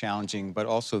most challenging, but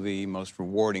also the most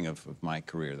rewarding of my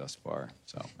career thus far.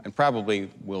 So, and probably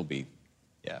will be,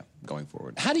 yeah, going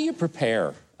forward. How do you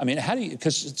prepare? I mean, how do you,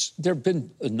 because there have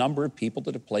been a number of people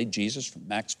that have played Jesus, from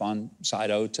Max von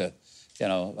Sydow to,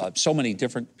 so many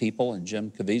different people, and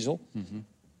Jim Caviezel.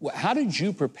 Mm-hmm. How did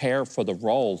you prepare for the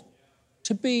role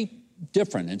to be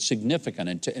different and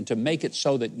significant, and to make it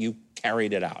so that you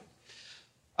carried it out?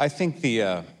 I think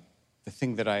the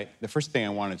first thing I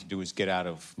wanted to do was get out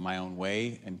of my own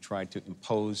way and try to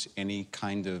impose any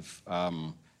kind of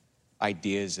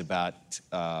ideas about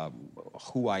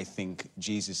who I think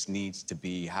Jesus needs to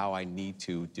be, how I need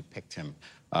to depict him.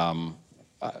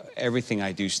 Everything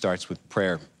I do starts with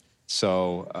prayer.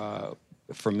 So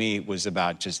for me, it was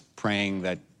about just praying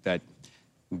that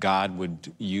God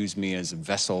would use me as a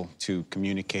vessel to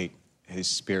communicate his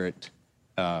spirit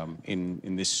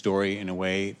in this story in a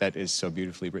way that is so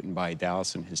beautifully written by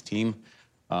Dallas and his team,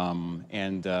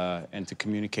 and to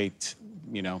communicate,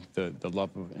 the love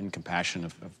and compassion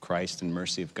of Christ and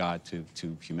mercy of God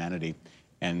to humanity,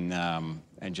 and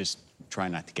just try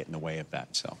not to get in the way of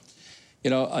that. So,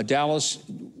 Dallas,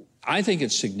 I think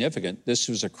it's significant. This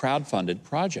was a crowd-funded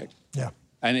project. Yeah.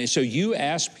 And so you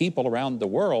asked people around the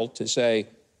world to say,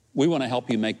 we want to help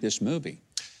you make this movie.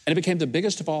 And it became the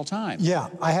biggest of all time. Yeah,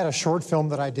 I had a short film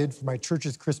that I did for my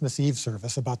church's Christmas Eve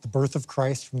service about the birth of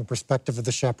Christ from the perspective of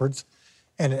the shepherds.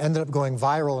 And it ended up going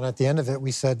viral. And at the end of it,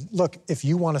 we said, look, if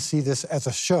you want to see this as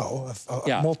a show,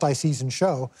 a multi-season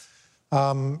show,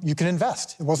 you can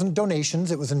invest. It wasn't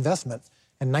donations, it was investment.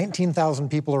 And 19,000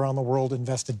 people around the world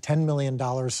invested $10 million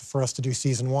for us to do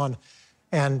season 1.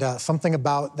 And something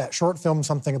about that short film,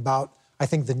 something about, I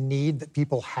think, the need that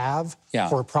people have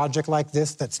for a project like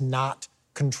this that's not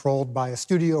controlled by a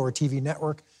studio or a TV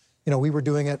network. We were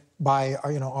doing it by,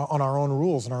 on our own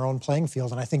rules and our own playing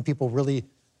field. And I think people really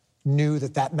knew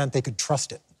that meant they could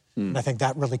trust it. And I think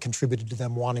that really contributed to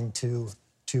them wanting to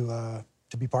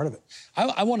be part of it.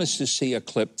 I want us to see a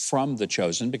clip from The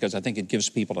Chosen, because I think it gives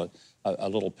people a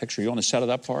little picture. You want to set it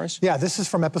up for us? Yeah, this is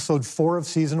from episode 4 of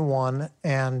season 1,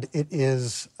 and it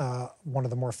is one of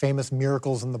the more famous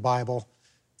miracles in the Bible,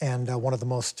 and one of the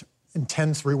most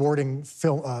intense, rewarding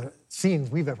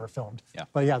scenes we've ever filmed. Yeah.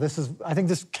 But yeah, I think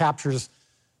this captures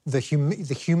the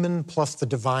human plus the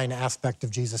divine aspect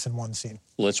of Jesus in one scene.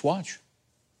 Let's watch.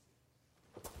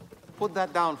 Put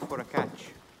that down for a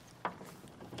catch.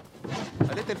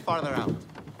 A little farther out.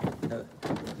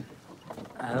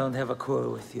 I don't have a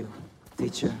quarrel with you,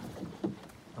 teacher.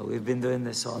 We've been doing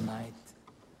this all night.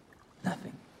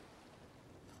 Nothing.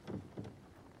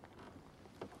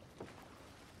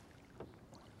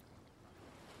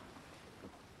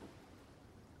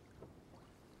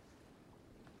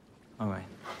 All right.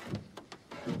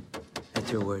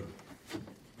 At your word.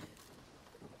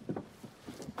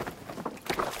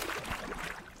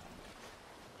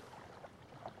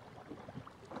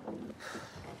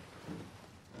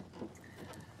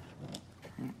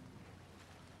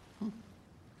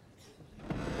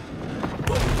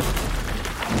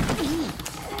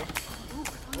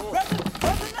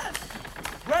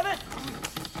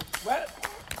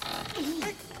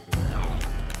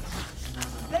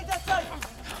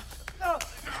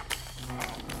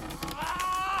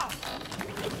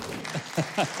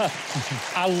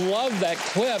 I love that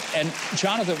clip. And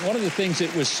Jonathan, one of the things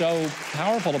that was so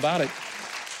powerful about it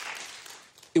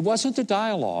wasn't the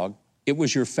dialogue, it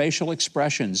was your facial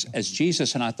expressions as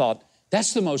Jesus. And I thought,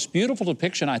 that's the most beautiful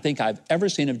depiction I think I've ever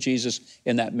seen of Jesus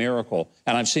in that miracle.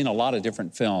 And I've seen a lot of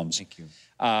different films. Thank you.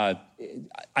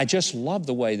 I just love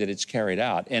the way that it's carried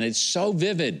out. And it's so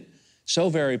vivid, so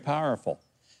very powerful.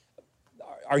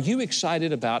 Are you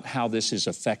excited about how this is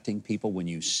affecting people when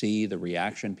you see the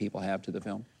reaction people have to the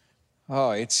film?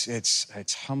 Oh, it's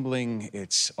humbling.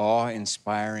 It's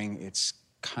awe-inspiring. It's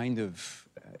kind of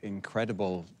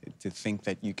incredible to think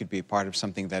that you could be a part of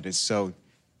something that is so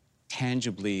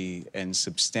tangibly and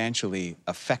substantially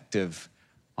effective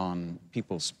on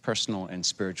people's personal and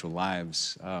spiritual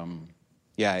lives.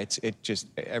 Yeah, it just,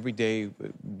 every day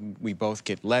we both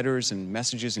get letters and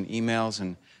messages and emails,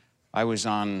 and I was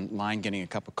online getting a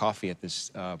cup of coffee at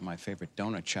this, my favorite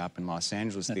donut shop in Los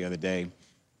Angeles the other day,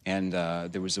 and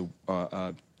there was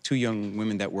two young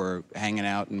women that were hanging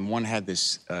out, and one had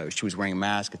this, she was wearing a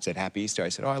mask. It said, Happy Easter. I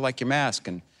said, oh, I like your mask.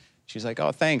 And she's like,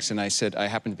 oh, thanks. And I said, I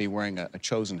happen to be wearing a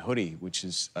Chosen hoodie, which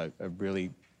is a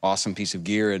really awesome piece of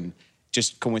gear, and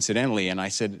just coincidentally. And I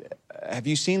said, have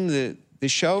you seen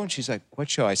this show? And she's like, what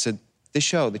show? I said, this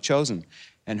show, The Chosen.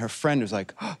 And her friend was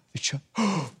like, oh, the show.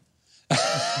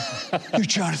 You're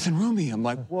Jonathan Roumie. I'm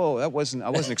like, whoa, I wasn't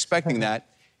expecting that.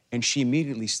 And she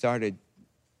immediately started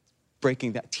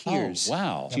breaking down, tears. Oh,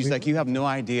 wow. She's like, you have no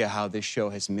idea how this show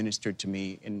has ministered to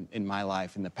me in my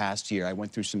life in the past year. I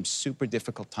went through some super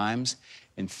difficult times,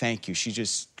 and thank you. She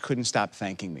just couldn't stop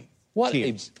thanking me. What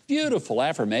Tears. a beautiful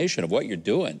affirmation of what you're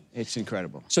doing. It's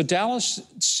incredible. So Dallas,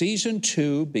 season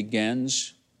 2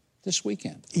 begins this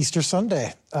weekend. Easter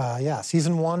Sunday.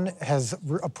 Season 1 has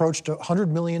approached 100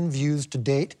 million views to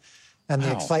date, and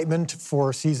the excitement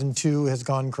for season 2 has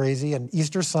gone crazy. And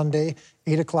Easter Sunday,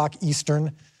 8 o'clock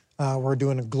Eastern, we're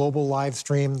doing a global live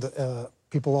stream.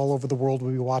 People all over the world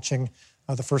will be watching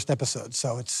the first episode.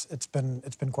 So it's been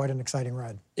quite an exciting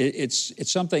ride. It's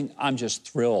something I'm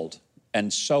just thrilled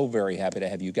and so very happy to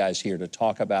have you guys here to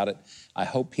talk about it. I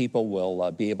hope people will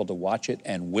be able to watch it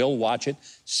and will watch it.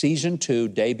 Season 2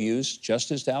 debuts, just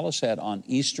as Dallas said, on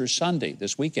Easter Sunday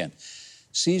this weekend.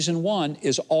 Season 1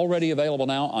 is already available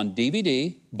now on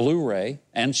DVD, Blu-ray,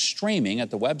 and streaming at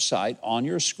the website on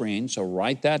your screen, so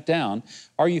write that down,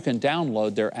 or you can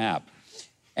download their app.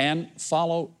 And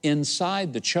follow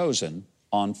Inside the Chosen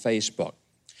on Facebook.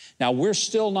 Now, we're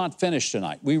still not finished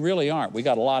tonight. We really aren't. We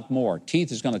got a lot more.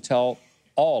 Keith is going to tell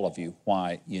all of you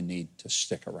why you need to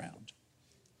stick around.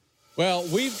 Well,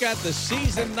 we've got the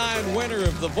Season 9 winner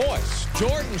of The Voice,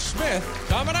 Jordan Smith,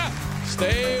 coming up.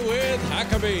 Stay with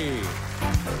Huckabee.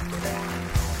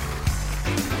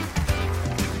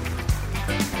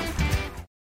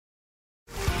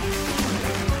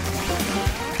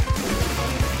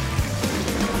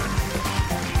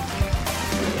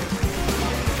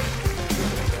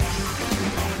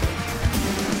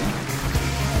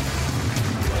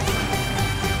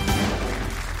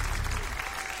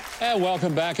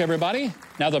 Welcome back, everybody.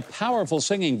 Now, the powerful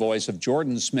singing voice of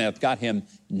Jordan Smith got him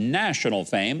national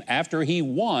fame after he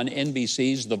won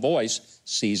NBC's The Voice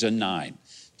Season 9.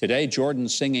 Today,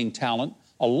 Jordan's singing talent,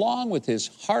 along with his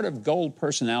heart of gold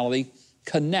personality,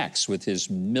 connects with his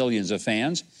millions of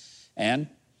fans and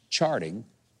charting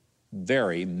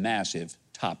very massive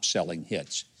top-selling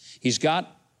hits. He's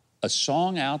got a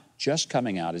song out, just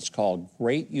coming out. It's called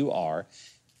Great You Are,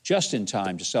 just in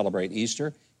time to celebrate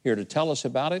Easter. Here to tell us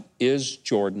about it is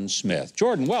Jordan Smith.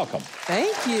 Jordan, welcome.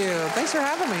 Thank you. Thanks for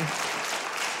having me.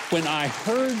 When I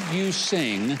heard you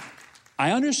sing,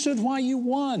 I understood why you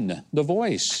won The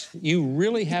Voice. You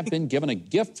really have been given a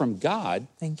gift from God.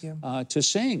 Thank you. To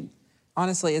sing.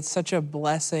 Honestly, it's such a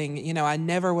blessing. You know, I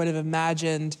never would have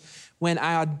imagined when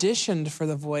I auditioned for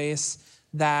The Voice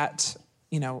that,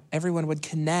 you know, everyone would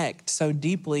connect so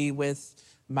deeply with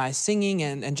my singing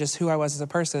and just who I was as a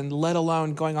person, let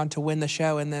alone going on to win the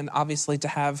show and then obviously to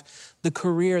have the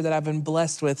career that I've been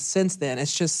blessed with since then.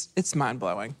 It's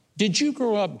mind-blowing. Did you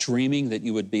grow up dreaming that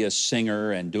you would be a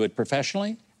singer and do it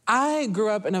professionally? I grew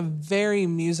up in a very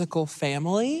musical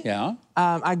family. Yeah?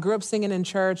 I grew up singing in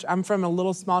church. I'm from a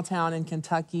little small town in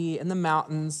Kentucky in the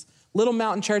mountains. Little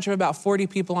mountain church of about 40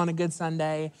 people on a good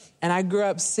Sunday. And I grew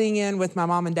up singing with my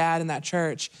mom and dad in that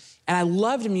church. And I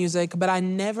loved music, but I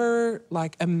never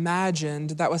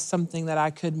imagined that was something that I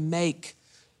could make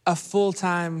a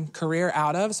full-time career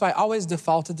out of. So I always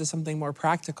defaulted to something more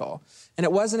practical. And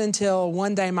it wasn't until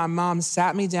one day my mom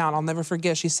sat me down, I'll never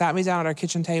forget, she sat me down at our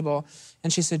kitchen table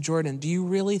and she said, Jordan, do you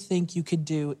really think you could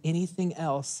do anything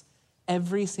else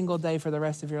every single day for the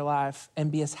rest of your life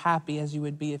and be as happy as you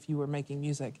would be if you were making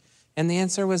music? And the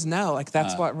answer was no.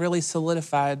 That's what really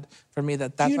solidified for me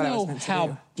that's what I was meant to do. You know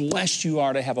how blessed you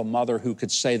are to have a mother who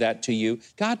could say that to you?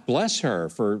 God bless her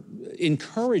for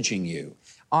encouraging you.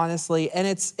 Honestly, and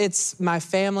it's my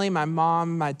family, my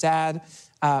mom, my dad,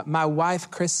 my wife,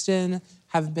 Kristen,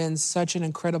 have been such an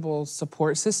incredible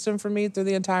support system for me through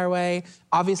the entire way.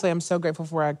 Obviously, I'm so grateful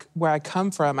for where I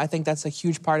come from. I think that's a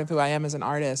huge part of who I am as an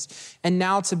artist. And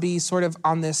now to be sort of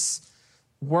on this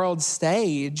world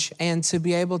stage and to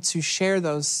be able to share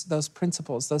those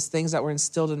principles, those things that were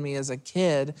instilled in me as a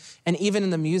kid, and even in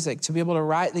the music, to be able to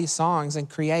write these songs and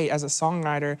create as a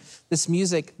songwriter this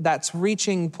music that's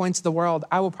reaching points of the world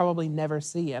I will probably never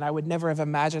see and I would never have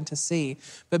imagined to see.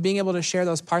 But being able to share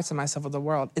those parts of myself with the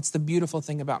world, it's the beautiful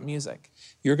thing about music.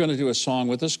 You're going to do a song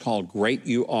with us called Great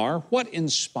You Are. What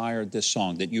inspired this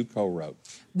song that you co-wrote?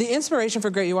 The inspiration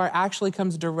for Great You Are actually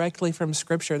comes directly from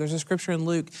Scripture. There's a scripture in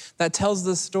Luke that tells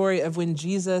the story of when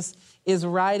Jesus is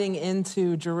riding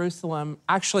into Jerusalem,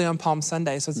 actually on Palm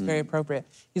Sunday, so it's very appropriate.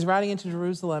 He's riding into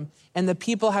Jerusalem, and the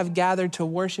people have gathered to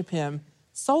worship him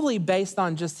solely based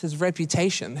on just his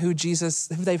reputation, who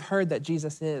they've heard that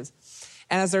Jesus is.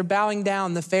 And as they're bowing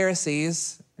down, the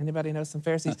Pharisees, anybody know some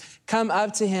Pharisees, come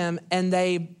up to him, and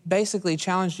they basically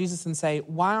challenge Jesus and say,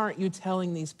 why aren't you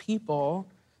telling these people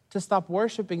to stop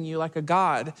worshiping you like a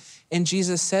god? And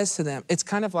Jesus says to them, it's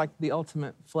kind of like the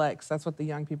ultimate flex. That's what the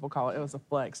young people call it. It was a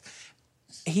flex.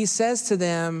 He says to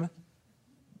them,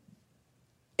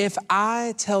 if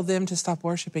I tell them to stop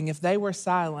worshiping, if they were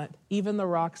silent, even the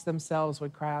rocks themselves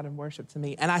would cry out and worship to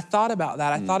me. And I thought about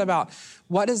that. I thought about,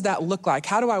 what does that look like?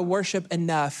 How do I worship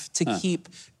enough to keep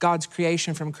God's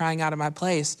creation from crying out in my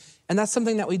place? And that's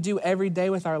something that we do every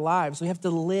day with our lives. We have to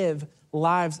live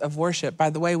lives of worship by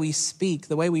the way we speak,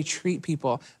 the way we treat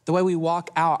people, the way we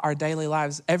walk out our daily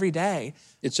lives every day.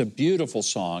 It's a beautiful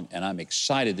song, and I'm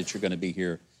excited that you're going to be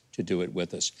here to do it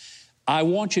with us. I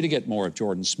want you to get more of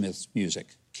Jordan Smith's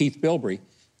music. Keith Bilbrey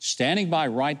standing by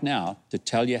right now to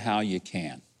tell you how you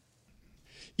can.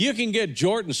 You can get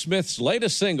Jordan Smith's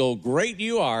latest single, Great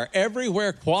You Are,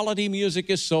 everywhere quality music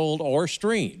is sold or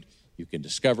streamed. You can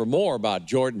discover more about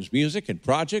Jordan's music and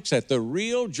projects at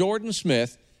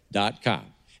therealjordansmith.com.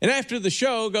 And after the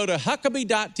show, go to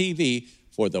Huckabee.tv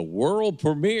for the world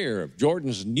premiere of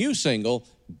Jordan's new single,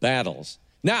 Battles.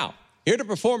 Now, here to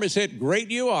perform his hit, Great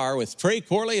You Are, with Trey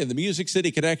Corley and the Music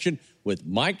City Connection, with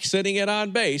Mike sitting in on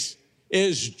bass,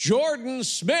 is Jordan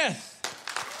Smith.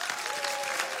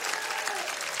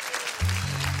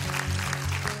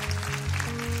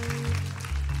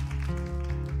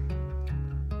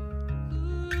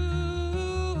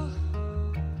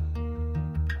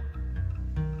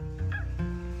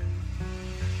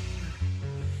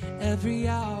 Every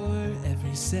hour,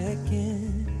 every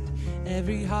second,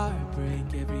 every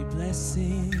heartbreak, every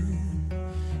blessing,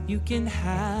 you can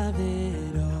have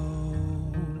it all.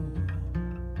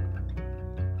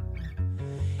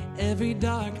 Every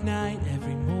dark night,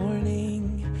 every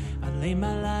morning, I lay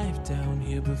my life down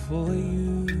here before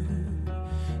you.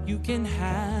 You can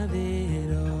have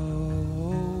it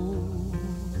all.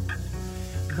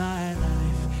 My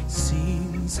life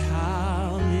seems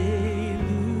hallelujah.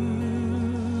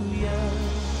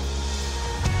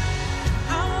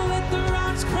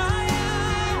 Cry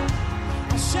out,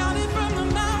 I'll shout it from the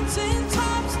mountain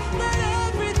tops. Let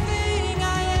everything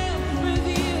I am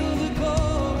reveal the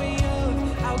glory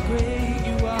of how great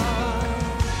you are.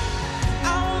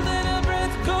 I won't let a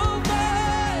breath go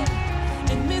by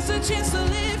and miss a chance to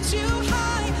lift you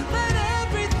high. Let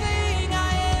everything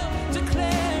I am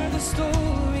declare the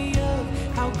story of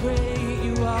how great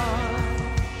you are.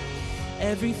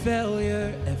 Every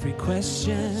failure, every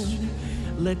question,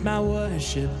 let my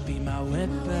worship be my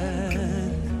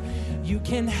weapon. You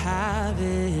can have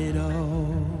it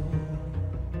all.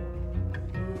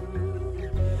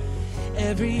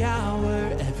 Every hour,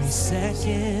 every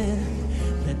second,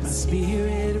 let my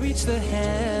spirit reach the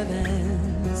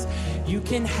heavens. You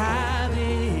can have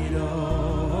it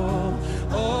all.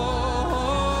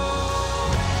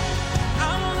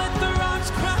 I won't let the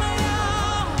rocks cry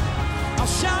out. I'll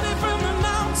shout it from the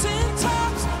mountain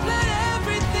tops. Let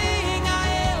everything I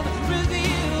am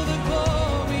reveal the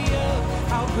glory of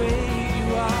how great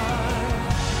you are.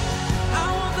 I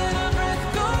won't let a breath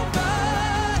go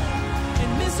by and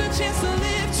miss a chance to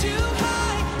lift you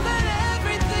high. Let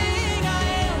everything I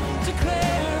am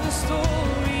declare the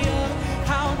story of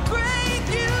how great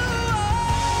you are.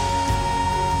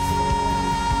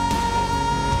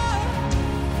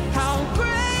 How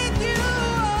great you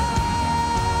are.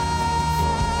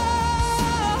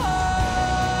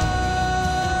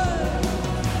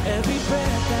 Every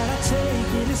breath that I take,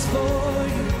 it is for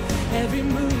you. Every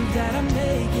move that I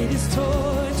make, it is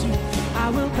towards you. I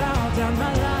will bow down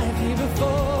my life here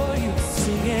before you,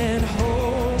 singing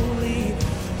holy,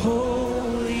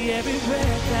 holy. Every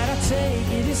breath that I take,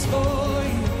 it is for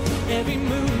you. Every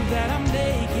move that I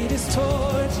make, it is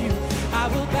towards you. I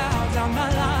will bow down my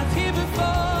life here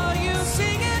before you,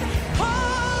 singing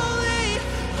holy,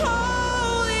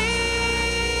 holy.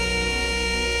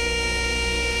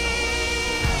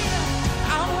 I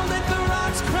won't let the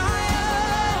rocks cry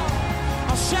out.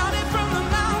 I'll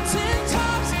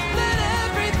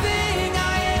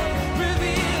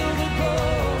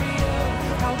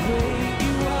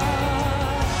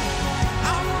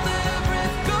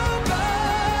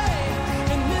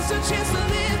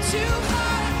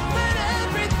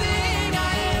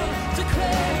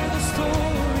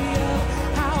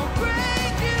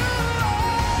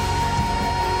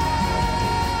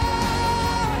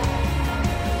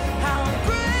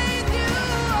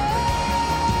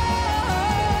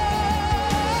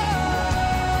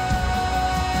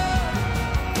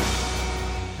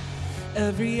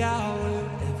every hour,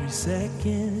 every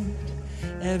second,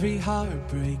 every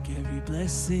heartbreak, every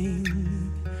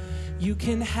blessing. You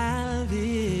can have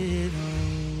it all.